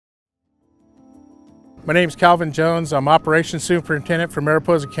My name is Calvin Jones. I'm Operations Superintendent for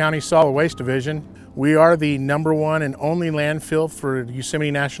Mariposa County Solid Waste Division. We are the #1 and only landfill for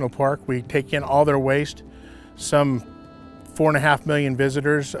Yosemite National Park. We take in all their waste, some 4.5 million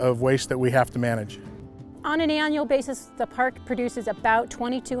visitors of waste that we have to manage. On an annual basis, the park produces about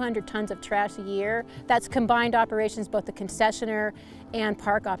 2,200 tons of trash a year. That's combined operations, both the concessionaire and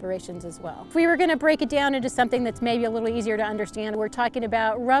park operations as well. If we were going to break it down into something that's maybe a little easier to understand, we're talking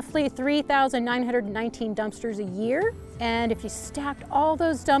about roughly 3,919 dumpsters a year. And if you stacked all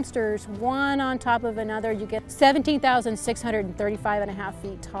those dumpsters one on top of another, you get 17,635.5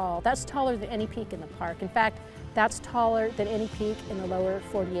 feet tall. That's taller than any peak in the park. In fact, that's taller than any peak in the lower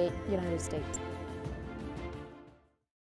 48 United States.